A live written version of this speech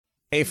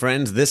Hey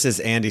friends, this is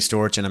Andy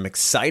Storch, and I'm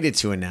excited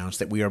to announce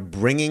that we are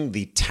bringing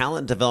the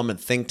Talent Development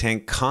Think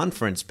Tank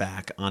Conference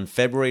back on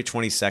February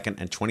 22nd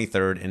and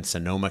 23rd in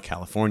Sonoma,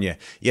 California.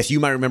 Yes, you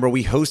might remember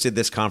we hosted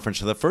this conference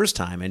for the first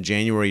time in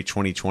January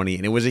 2020,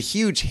 and it was a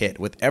huge hit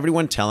with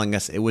everyone telling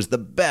us it was the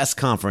best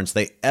conference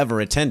they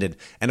ever attended.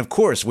 And of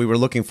course, we were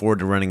looking forward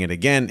to running it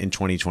again in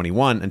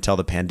 2021 until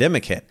the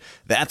pandemic hit.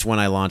 That's when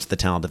I launched the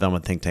Talent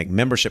Development Think Tank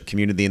membership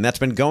community, and that's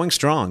been going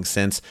strong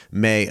since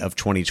May of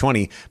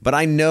 2020. But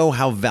I know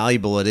how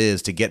valuable it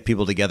is to get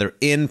people together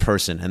in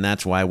person, and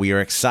that's why we are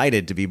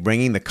excited to be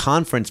bringing the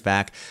conference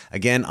back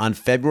again on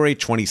February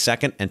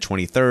 22nd and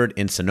 23rd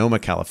in Sonoma,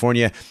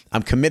 California.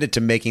 I'm committed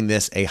to making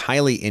this a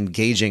highly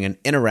engaging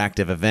and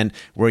interactive event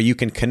where you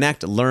can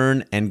connect,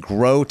 learn, and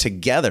grow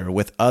together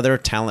with other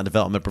talent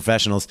development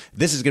professionals.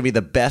 This is going to be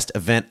the best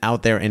event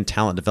out there in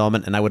talent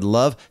development, and I would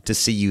love to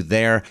see you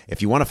there.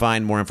 If you want to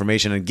find more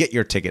information and get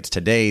your tickets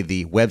today,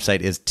 the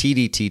website is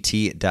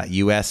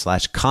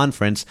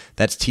tdtt.us/conference.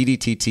 That's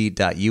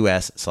tdtt.us/conference.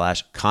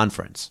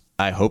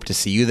 I hope to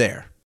see you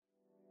there.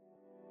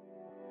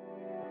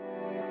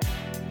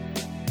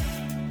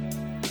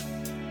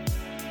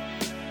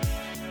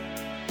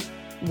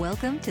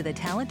 Welcome to the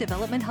Talent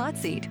Development Hot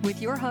Seat with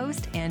your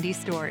host, Andy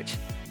Storch.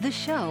 The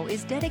show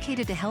is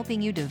dedicated to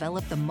helping you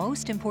develop the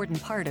most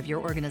important part of your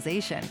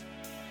organization,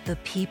 the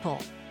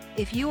people.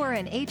 If you are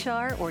in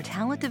HR or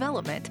talent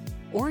development,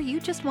 or you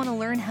just want to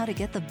learn how to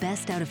get the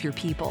best out of your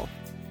people,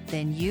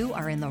 then you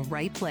are in the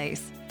right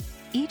place.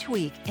 Each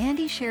week,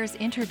 Andy shares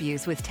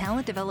interviews with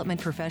talent development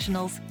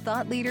professionals,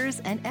 thought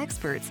leaders, and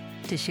experts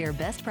to share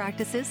best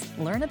practices,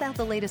 learn about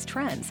the latest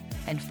trends,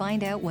 and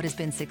find out what has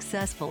been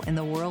successful in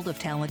the world of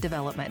talent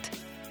development.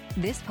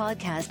 This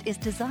podcast is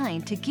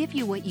designed to give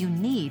you what you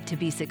need to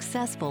be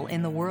successful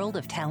in the world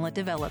of talent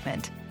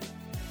development.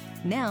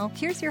 Now,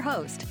 here's your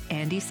host,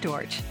 Andy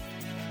Storch.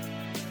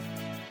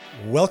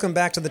 Welcome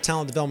back to the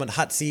Talent Development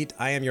Hot Seat.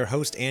 I am your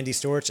host, Andy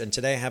Storch, and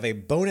today I have a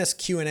bonus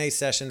Q&A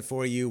session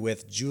for you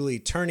with Julie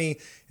Turney.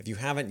 If you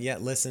haven't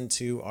yet listened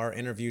to our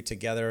interview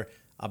together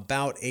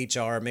about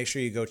HR, make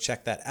sure you go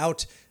check that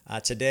out.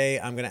 Today,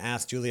 I'm going to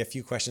ask Julie a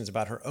few questions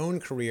about her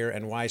own career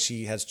and why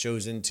she has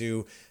chosen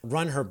to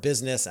run her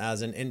business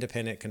as an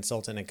independent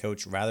consultant and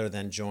coach rather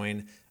than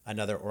join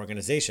another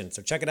organization.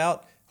 So check it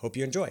out. Hope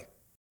you enjoy.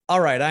 All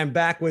right, I'm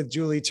back with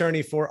Julie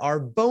Turney for our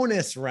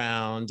bonus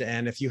round.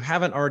 And if you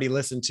haven't already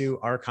listened to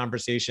our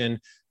conversation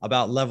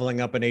about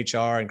leveling up in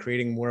HR and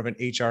creating more of an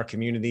HR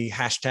community,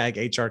 hashtag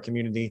HR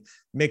community,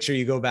 make sure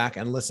you go back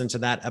and listen to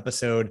that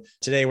episode.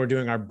 Today, we're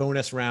doing our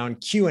bonus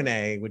round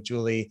Q&A with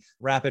Julie,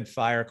 rapid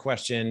fire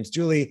questions.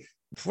 Julie,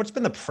 what's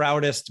been the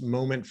proudest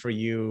moment for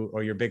you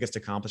or your biggest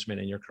accomplishment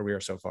in your career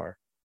so far?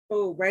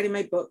 Oh, writing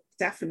my book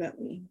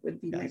definitely would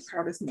be my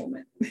proudest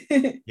moment.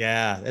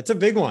 Yeah, it's a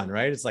big one,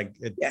 right? It's like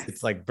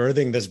it's like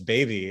birthing this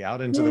baby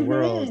out into the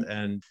world,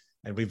 and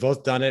we've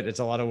both done it. It's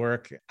a lot of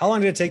work. How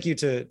long did it take you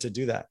to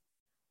do that?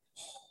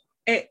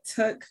 It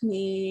took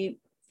me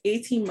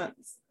 18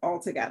 months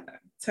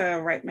altogether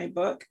to write my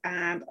book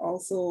and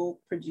also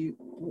produce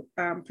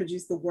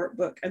the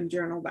workbook and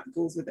journal that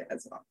goes with it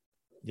as well.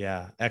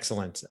 Yeah,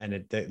 excellent. And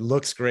it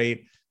looks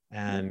great.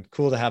 And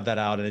cool to have that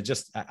out. And it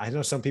just, I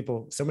know so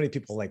many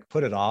people like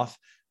put it off,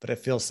 but it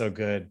feels so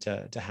good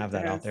to have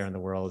that out there in the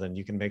world, and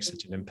you can make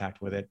such an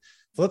impact with it.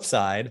 Flip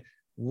side,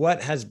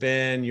 what has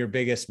been your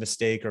biggest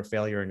mistake or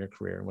failure in your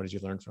career? And what did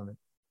you learn from it?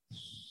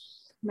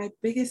 My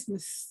biggest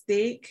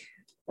mistake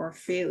or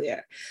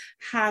failure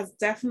has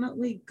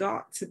definitely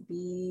got to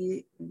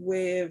be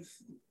with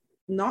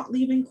not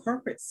leaving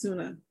corporate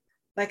sooner.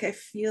 Like, I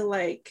feel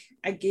like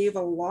I gave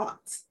a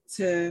lot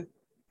to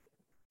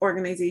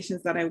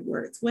organizations that I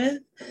worked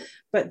with,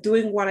 but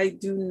doing what I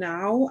do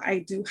now, I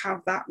do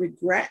have that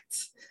regret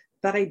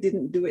that I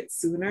didn't do it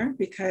sooner,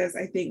 because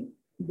I think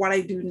what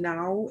I do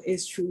now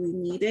is truly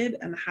needed.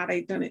 And had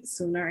I done it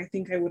sooner, I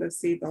think I would have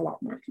saved a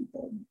lot more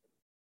people.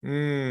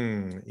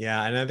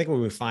 Yeah. And I think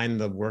when we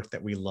find the work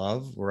that we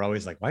love, we're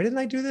always like, why didn't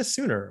I do this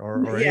sooner?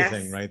 Or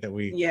anything, right? That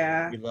we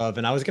love.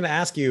 And I was going to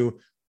ask you,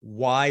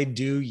 why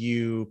do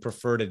you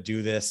prefer to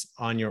do this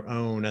on your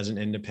own as an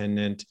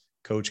independent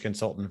coach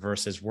consultant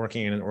versus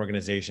working in an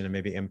organization and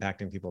maybe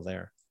impacting people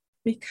there?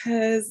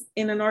 Because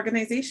in an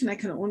organization, I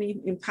can only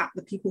impact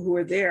the people who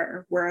are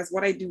there. Whereas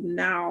what I do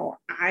now,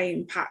 I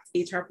impact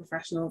HR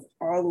professionals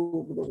all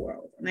over the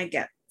world, and I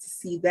get to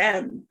see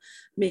them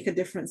make a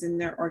difference in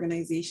their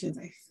organizations.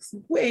 It's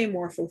way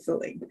more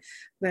fulfilling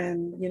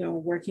than,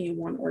 working in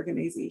one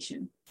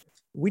organization.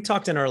 We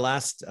talked in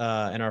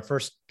our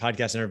first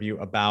podcast interview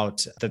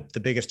about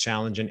the biggest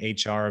challenge in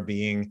HR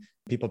being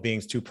people being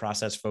too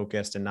process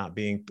focused and not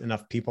being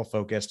enough people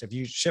focused. If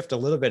you shift a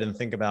little bit and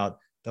think about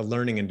the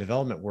learning and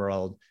development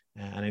world,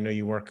 and I know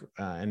you work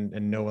and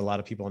know a lot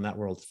of people in that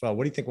world as well,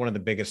 what do you think one of the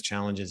biggest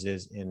challenges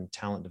is in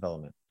talent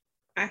development?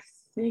 I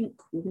think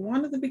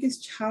one of the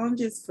biggest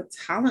challenges for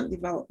talent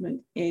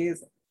development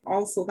is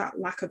also that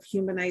lack of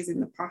humanizing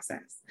the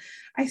process.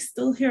 I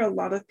still hear a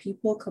lot of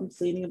people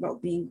complaining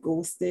about being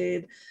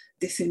ghosted,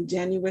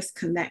 disingenuous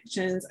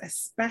connections,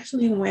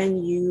 especially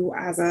when you,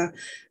 as a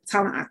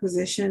talent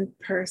acquisition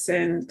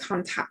person,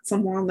 contact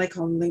someone like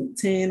on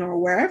LinkedIn or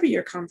wherever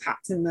you're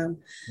contacting them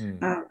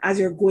as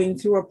you're going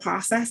through a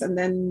process, and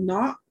then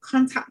not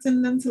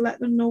contacting them to let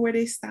them know where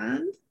they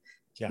stand.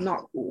 Yeah.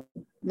 Not cool.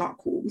 Not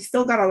cool. We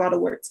still got a lot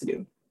of work to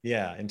do.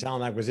 Yeah, in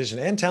talent acquisition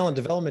and talent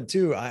development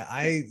too.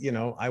 I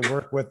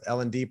work with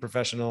L&D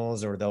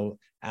professionals, or they'll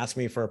ask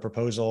me for a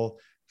proposal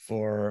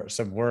for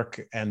some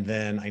work, and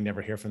then I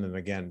never hear from them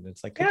again.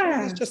 It's like, could you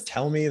please just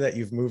tell me that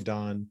you've moved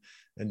on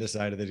and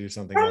decided to do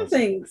something else?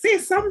 Say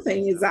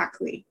something,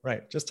 exactly.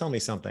 Right. Just tell me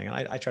something. And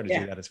I try to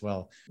do that as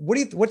well.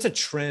 What's a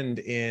trend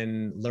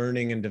in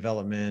learning and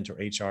development or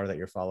HR that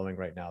you're following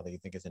right now that you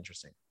think is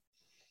interesting?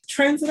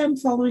 Trends that I'm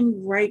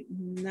following right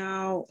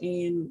now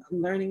in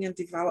learning and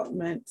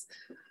development,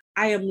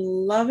 I am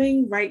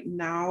loving right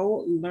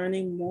now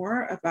learning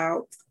more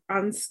about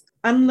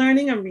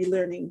unlearning and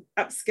relearning,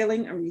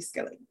 upskilling and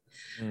reskilling.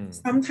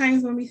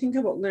 Sometimes when we think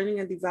about learning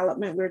and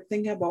development, we're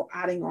thinking about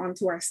adding on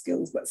to our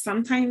skills, but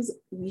sometimes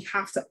we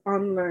have to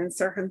unlearn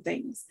certain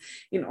things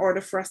in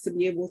order for us to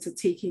be able to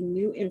take in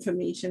new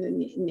information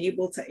and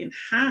able to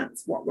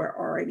enhance what we're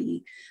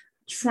already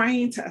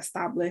trying to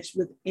establish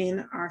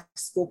within our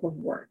scope of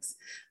works.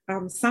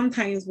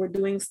 Sometimes we're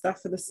doing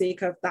stuff for the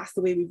sake of that's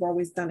the way we've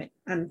always done it.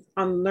 And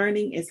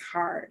unlearning is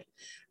hard.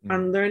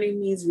 Unlearning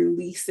means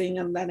releasing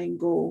and letting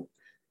go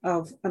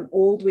of an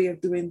old way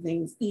of doing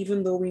things,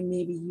 even though we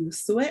may be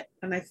used to it.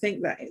 And I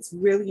think that it's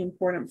really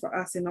important for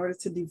us, in order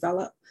to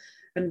develop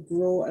and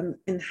grow and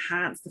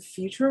enhance the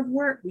future of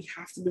work, we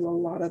have to do a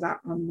lot of that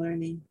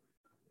unlearning.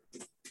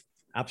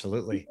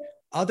 Absolutely.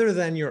 Other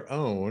than your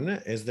own,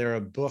 is there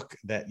a book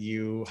that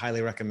you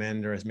highly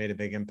recommend or has made a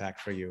big impact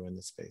for you in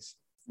this space?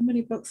 So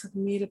many books have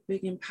made a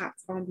big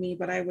impact on me,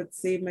 but I would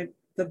say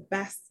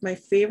my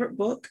favorite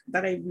book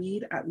that I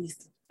read at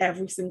least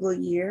every single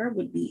year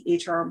would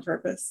be HR on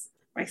Purpose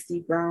by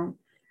Steve Brown.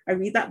 I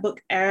read that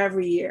book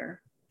every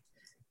year.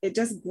 It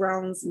just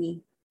grounds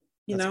me,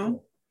 That's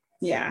cool.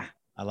 Yeah.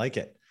 I like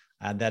it.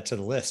 Add that to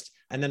the list.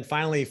 And then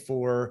finally,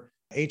 for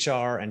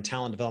HR and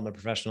talent development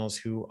professionals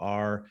who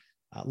are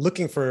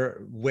looking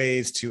for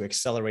ways to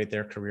accelerate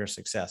their career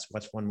success,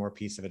 what's one more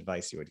piece of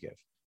advice you would give?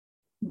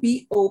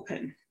 Be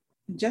open.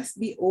 Just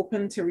be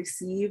open to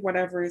receive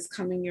whatever is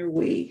coming your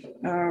way.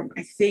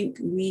 I think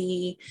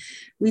we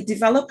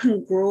develop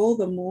and grow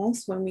the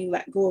most when we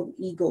let go of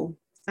ego.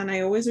 And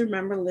I always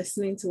remember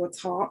listening to a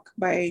talk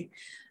by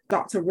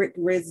Dr. Rick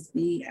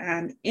Risby.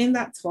 And in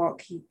that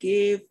talk, he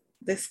gave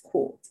this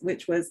quote,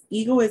 which was,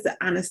 "Ego is the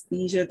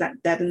anesthesia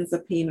that deadens the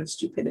pain of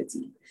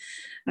stupidity."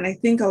 And I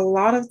think a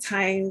lot of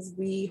times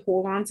we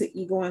hold on to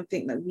ego and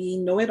think that we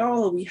know it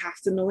all, or we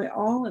have to know it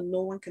all, and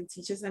no one can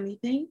teach us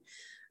anything.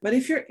 But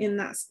if you're in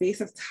that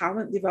space of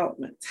talent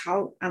development,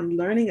 talent and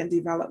learning and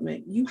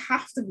development, you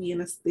have to be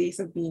in a space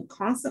of being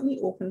constantly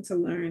open to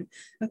learn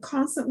and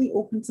constantly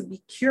open to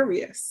be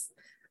curious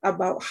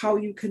about how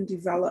you can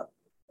develop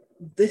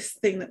this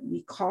thing that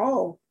we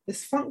call,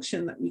 this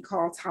function that we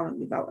call talent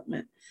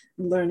development,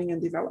 learning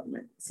and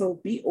development. So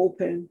be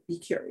open, be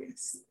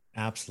curious.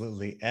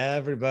 Absolutely.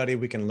 Everybody,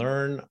 we can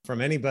learn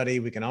from anybody.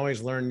 We can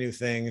always learn new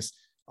things,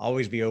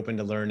 always be open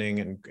to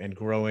learning and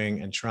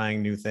growing and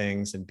trying new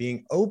things and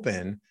being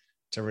open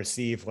to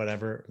receive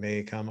whatever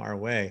may come our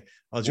way.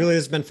 Well, Julie,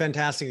 this has been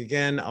fantastic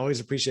again. I always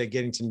appreciate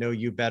getting to know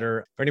you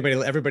better. For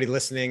everybody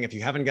listening, if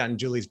you haven't gotten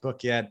Julie's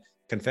book yet,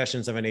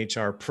 Confessions of an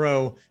HR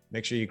Pro,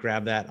 make sure you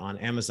grab that on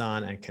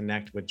Amazon and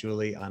connect with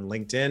Julie on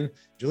LinkedIn.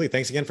 Julie,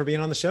 thanks again for being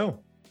on the show.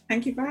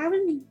 Thank you for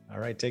having me. All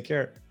right, take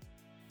care.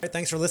 All right,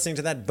 thanks for listening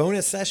to that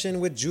bonus session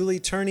with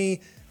Julie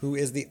Turney, who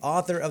is the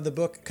author of the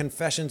book,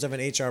 Confessions of an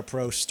HR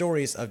Pro,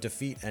 Stories of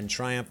Defeat and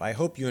Triumph. I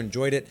hope you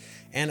enjoyed it.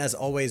 And as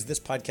always, this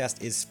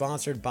podcast is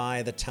sponsored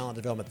by the Talent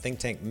Development Think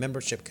Tank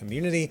membership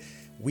community.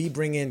 We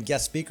bring in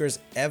guest speakers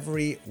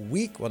every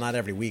week. Well, not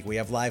every week. We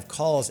have live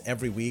calls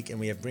every week, and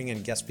we bring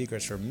in guest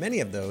speakers for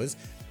many of those,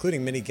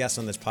 including many guests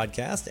on this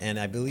podcast. And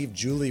I believe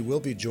Julie will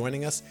be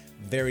joining us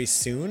very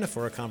soon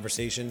for a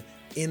conversation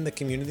in the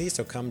community,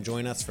 so come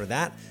join us for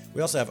that.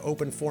 We also have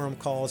open forum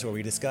calls where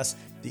we discuss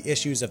the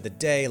issues of the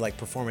day, like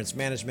performance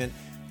management,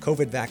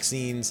 COVID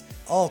vaccines,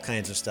 all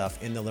kinds of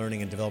stuff in the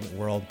learning and development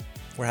world.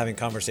 We're having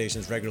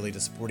conversations regularly to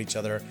support each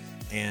other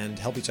and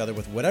help each other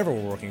with whatever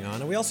we're working on.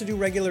 And we also do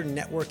regular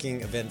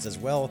networking events as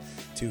well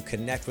to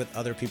connect with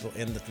other people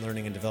in the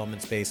learning and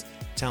development space,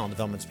 talent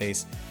development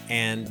space,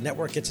 and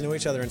network, get to know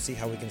each other and see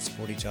how we can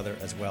support each other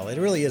as well. It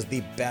really is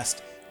the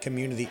best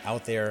community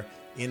out there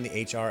in the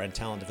HR and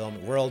talent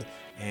development world.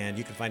 And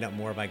you can find out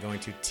more by going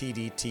to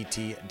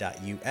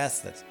tdtt.us.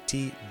 That's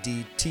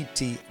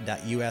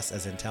tdtt.us,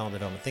 as in Talent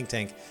Development Think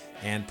Tank,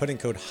 and put in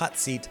code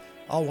HOTSEAT,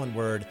 all one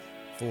word,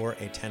 for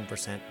a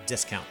 10%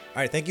 discount.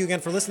 All right, thank you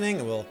again for listening,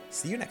 and we'll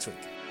see you next week.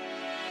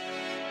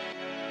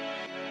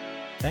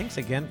 Thanks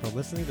again for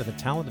listening to the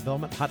Talent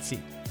Development Hot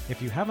Seat.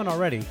 If you haven't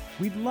already,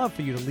 we'd love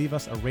for you to leave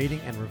us a rating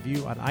and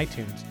review on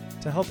iTunes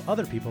to help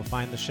other people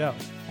find the show.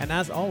 And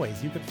as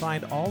always, you can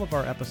find all of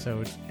our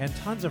episodes and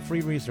tons of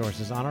free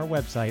resources on our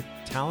website,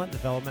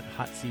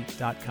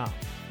 talentdevelopmenthotseat.com.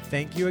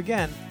 Thank you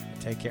again,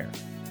 and take care.